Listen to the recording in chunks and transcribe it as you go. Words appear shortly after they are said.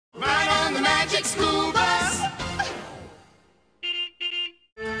magic school bus.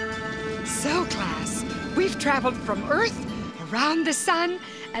 So, class, we've traveled from Earth, around the sun,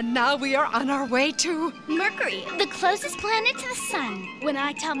 and now we are on our way to Mercury, the closest planet to the sun. When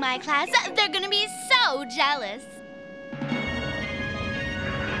I tell my class, they're gonna be so jealous.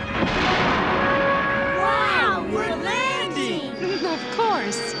 Wow, we're landing! Of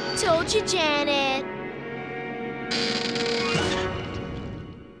course. Told you, Janet.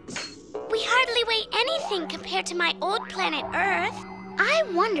 We hardly weigh anything compared to my old planet Earth. I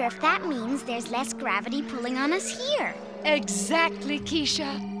wonder if that means there's less gravity pulling on us here. Exactly, Keisha.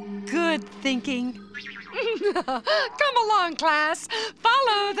 Good thinking. Come along, class.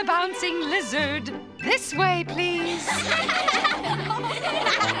 Follow the bouncing lizard. This way, please.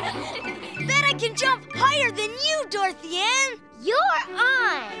 Bet I can jump higher than you, Dorothy Ann. You're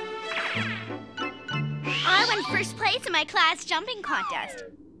on! I won first place in my class jumping contest.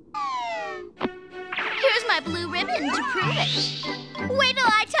 Here's my blue ribbon to prove it. Wait till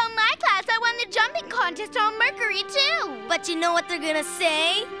I tell my class I won the jumping contest on Mercury, too. But you know what they're gonna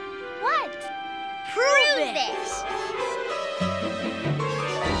say? What? Prove it!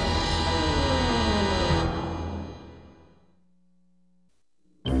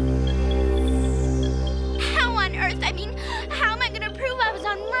 How on earth? I mean, how am I gonna prove I was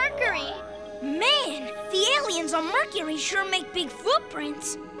on Mercury? Man, the aliens on Mercury sure make big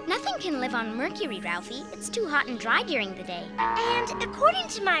footprints. Nothing can live on Mercury, Ralphie. It's too hot and dry during the day. And according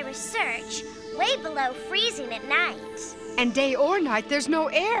to my research, way below freezing at night. And day or night, there's no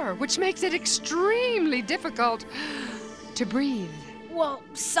air, which makes it extremely difficult to breathe. Well,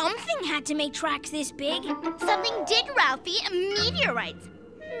 something had to make tracks this big. Something did, Ralphie. Meteorites.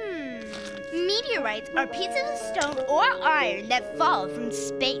 Meteorites are pieces of stone or iron that fall from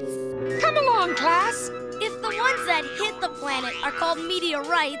space. Come along, class. If the ones that hit the planet are called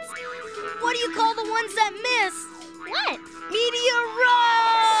meteorites, what do you call the ones that miss? What? Meteorites!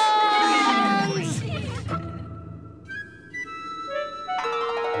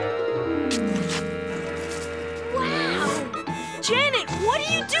 Wow! Janet, what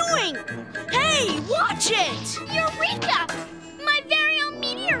are you doing? Hey, watch it! Eureka! My very own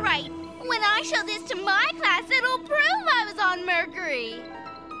meteorite. When I show this to my class, it'll prove I was on Mercury.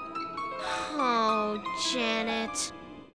 Oh, Janet.